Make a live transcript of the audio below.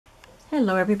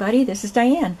Hello everybody, this is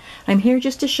Diane. I'm here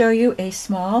just to show you a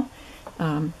small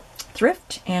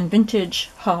thrift and vintage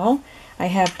haul. I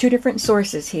have two different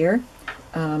sources here.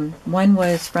 One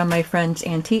was from my friend's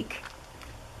antique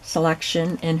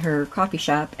selection in her coffee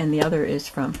shop, and the other is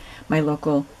from my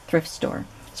local thrift store.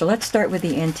 So let's start with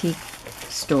the antique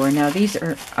store. Now these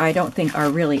are, I don't think are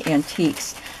really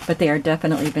antiques, but they are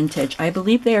definitely vintage. I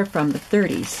believe they are from the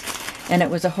 30s, and it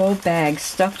was a whole bag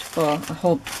stuffed full, a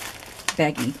whole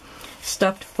baggie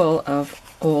stuffed full of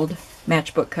old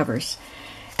matchbook covers.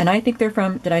 And I think they're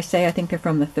from, did I say I think they're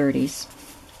from the 30s?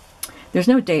 There's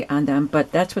no date on them,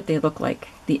 but that's what they look like.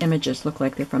 The images look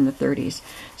like they're from the 30s.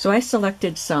 So I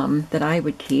selected some that I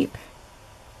would keep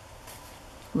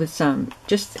with some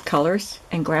just colors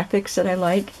and graphics that I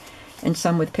like, and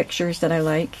some with pictures that I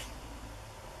like.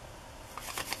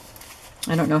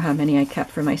 I don't know how many I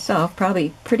kept for myself,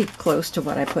 probably pretty close to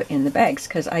what I put in the bags,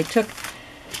 because I took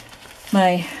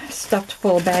my stuffed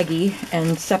full baggie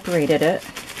and separated it,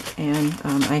 and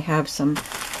I have some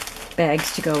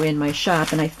bags to go in my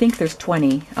shop, and I think there's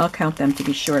 20. I'll count them to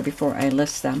be sure before I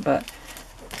list them, but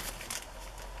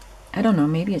I don't know,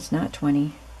 maybe it's not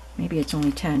 20, maybe it's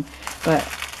only 10, but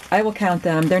I will count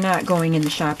them. They're not going in the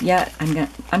shop yet.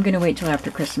 I'm gonna wait till after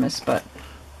Christmas, but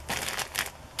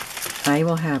I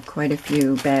will have quite a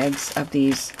few bags of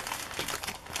these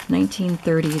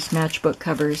 1930s matchbook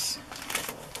covers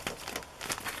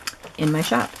in my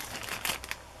shop.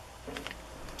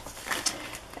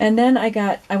 And then I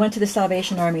went to the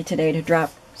Salvation Army today to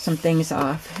drop some things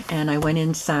off, and I went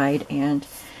inside, and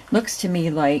looks to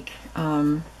me like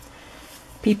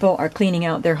people are cleaning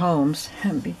out their homes,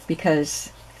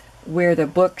 because where the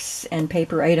books and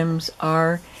paper items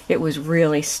are, it was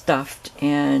really stuffed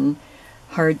and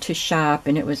hard to shop,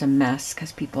 and it was a mess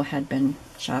because people had been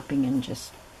shopping and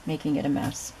just making it a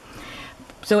mess.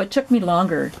 So it took me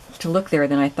longer to look there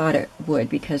than I thought it would,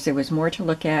 because there was more to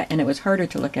look at, and it was harder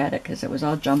to look at it because it was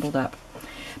all jumbled up.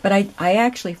 But I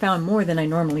actually found more than I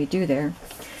normally do there.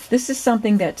 This is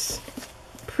something that's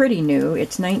pretty new.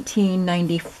 It's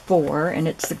 1994, and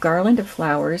it's the Garland of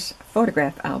Flowers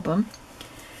photograph album.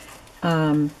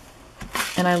 And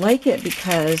I like it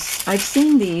because I've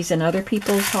seen these in other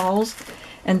people's hauls,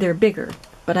 and they're bigger.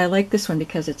 But I like this one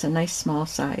because it's a nice small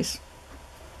size.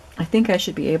 I think I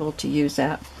should be able to use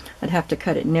that. I'd have to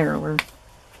cut it narrower.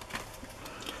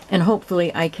 And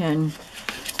hopefully I can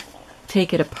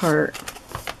take it apart,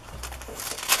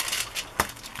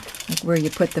 like where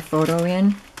you put the photo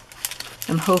in.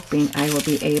 I'm hoping I will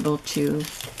be able to,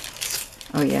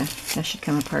 oh yeah, that should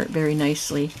come apart very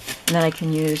nicely. And then I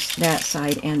can use that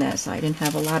side and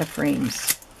have a lot of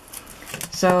frames.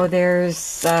 So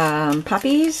there's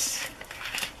poppies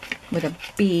with a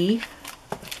bee.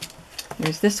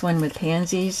 There's this one with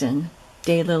pansies and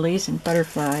daylilies and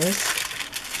butterflies,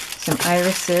 some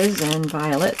irises and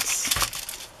violets,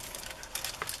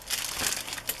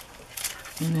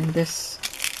 and then this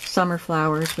summer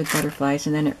flowers with butterflies,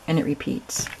 and then it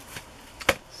repeats.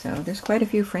 So there's quite a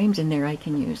few frames in there I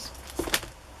can use.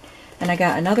 And I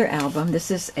got another album. This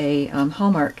is a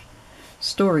Hallmark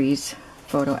Stories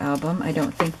photo album. I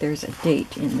don't think there's a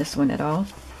date in this one at all.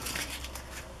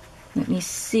 Let me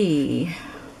see.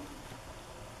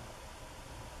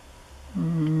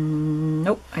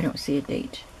 Nope, I don't see a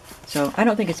date. So I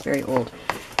don't think it's very old.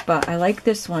 But I like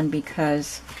this one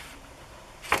because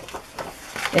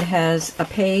it has a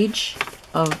page,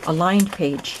 of a lined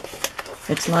page.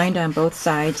 It's lined on both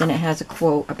sides, and it has a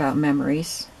quote about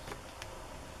memories.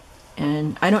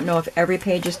 And I don't know if every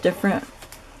page is different,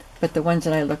 but the ones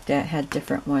that I looked at had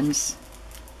different ones.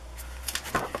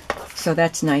 So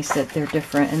that's nice that they're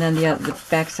different. And then the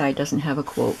back side doesn't have a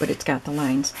quote, but it's got the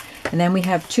lines. And then we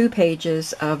have 2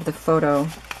 pages of the photo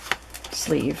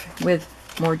sleeve with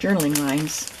more journaling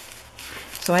lines.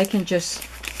 So I can just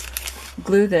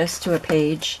glue this to a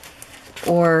page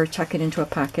or tuck it into a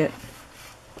pocket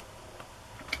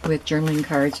with journaling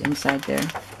cards inside there.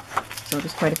 So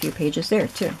there's quite a few pages there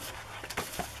too.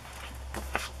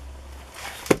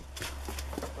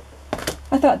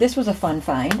 I thought this was a fun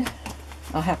find.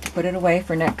 I'll have to put it away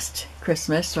for next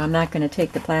Christmas, so I'm not going to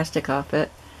take the plastic off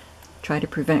it. Try to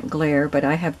prevent glare, but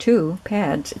I have 2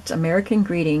 pads. It's American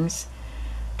Greetings,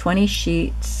 20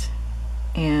 sheets,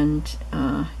 and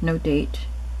no date.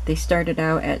 They started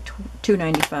out at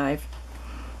 $2.95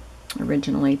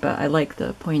 originally, but I like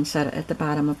the poinsettia at the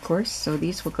bottom, of course, so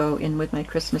these will go in with my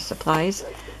Christmas supplies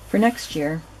for next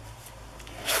year.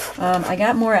 I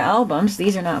got more albums.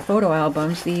 These are not photo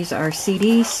albums. These are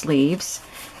CD sleeves.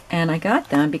 And I got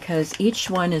them because each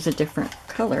one is a different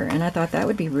color, and I thought that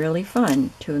would be really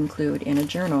fun to include in a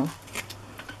journal.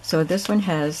 So this one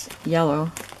has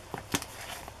yellow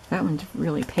That one's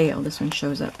really pale. This one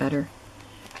shows up better.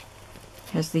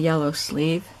 Has the yellow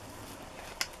sleeve.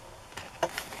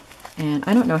 And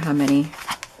I don't know how many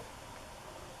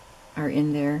are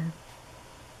in there.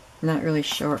 I'm not really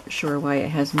sure why it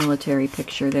has military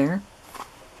picture there.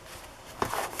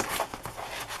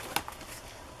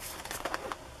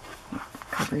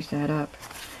 Covers that up.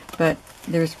 But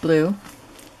there's blue.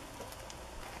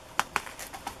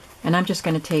 And I'm just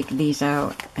going to take these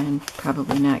out and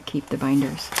probably not keep the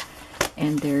binders.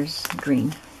 And there's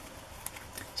green.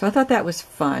 So I thought that was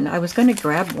fun. I was going to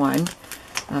grab one.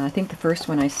 I think the first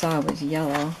one I saw was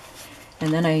yellow.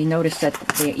 And then I noticed that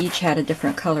they each had a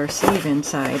different color sleeve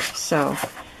inside. So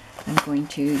I'm going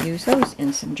to use those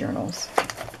in some journals.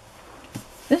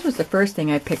 This was the first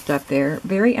thing I picked up there.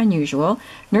 Very unusual.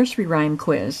 Nursery rhyme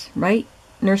quiz. Write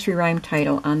nursery rhyme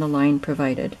title on the line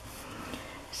provided.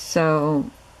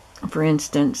 So, for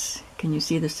instance, can you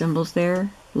see the symbols there?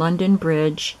 London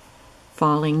Bridge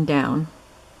falling down.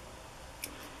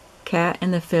 Cat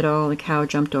and the Fiddle, the cow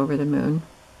jumped over the moon.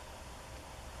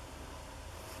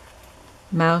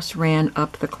 Mouse ran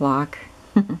up the clock.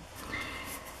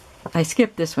 I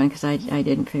skipped this one because I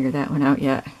didn't figure that one out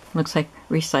yet. Looks like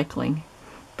recycling,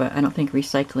 but I don't think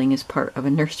recycling is part of a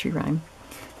nursery rhyme.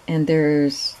 And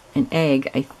there's an egg,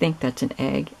 I think that's an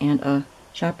egg, and a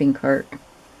shopping cart.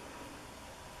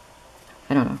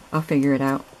 I don't know, I'll figure it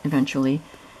out eventually.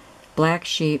 Black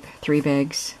sheep, 3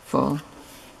 bags full.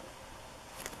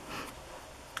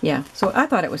 Yeah, so I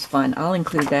thought it was fun. I'll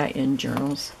include that in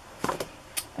journals.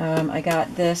 I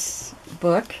got this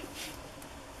book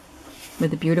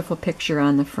with a beautiful picture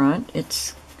on the front.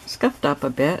 It's scuffed up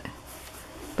a bit,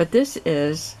 but this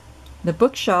is The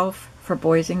Bookshelf for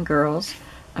Boys and Girls,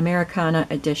 Americana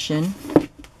edition.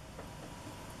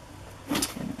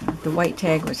 The white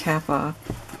tag was half off.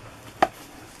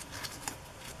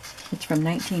 It's from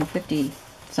 1950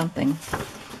 something.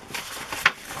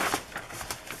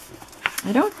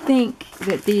 I don't think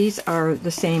that these are the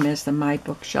same as the My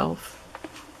Bookshelf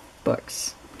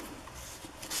books.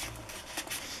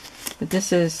 But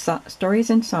this is Stories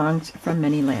and Songs from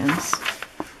Many Lands,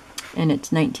 and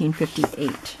it's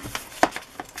 1958.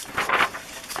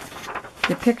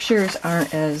 The pictures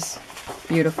aren't as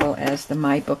beautiful as the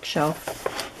My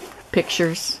Bookshelf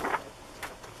pictures.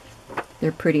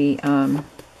 They're pretty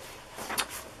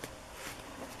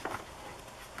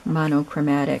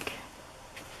monochromatic.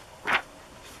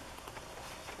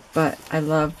 But I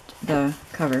loved the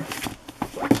cover.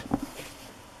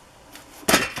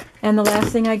 And the last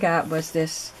thing I got was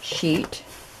this sheet.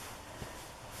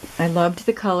 I loved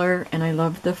the color and I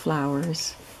loved the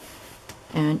flowers.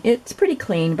 And it's pretty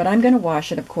clean, but I'm going to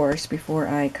wash it, of course, before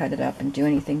I cut it up and do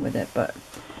anything with it. But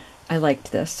I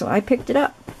liked this, so I picked it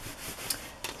up.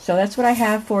 So that's what I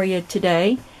have for you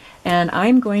today. And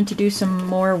I'm going to do some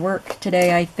more work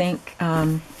today, I think.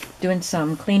 Doing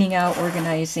some cleaning out,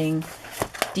 organizing,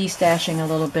 destashing a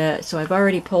little bit. So I've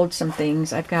already pulled some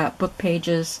things. I've got book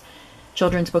pages,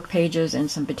 children's book pages, and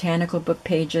some botanical book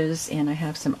pages, and I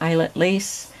have some eyelet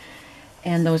lace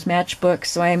and those matchbooks.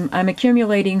 So I'm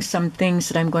accumulating some things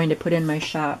that I'm going to put in my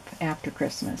shop after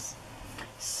Christmas.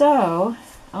 So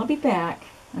I'll be back.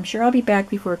 I'm sure I'll be back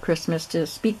before Christmas to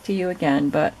speak to you again,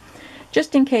 but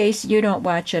just in case you don't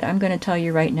watch it, I'm going to tell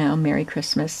you right now, Merry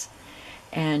Christmas,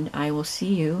 and I will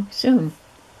see you soon.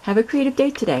 Have a creative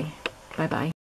day today. Bye-bye.